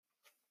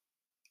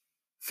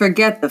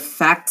Forget the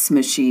fax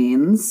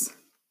machines.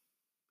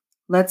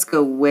 Let's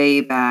go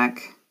way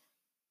back.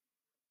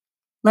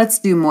 Let's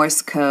do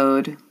Morse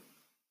code.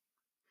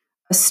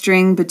 A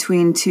string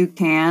between two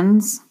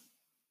cans.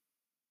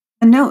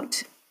 A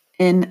note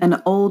in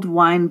an old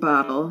wine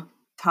bottle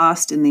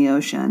tossed in the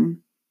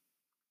ocean.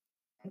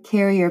 A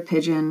carrier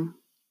pigeon.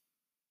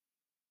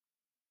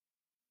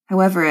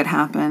 However it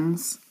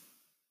happens,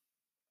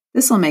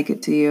 this will make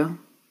it to you.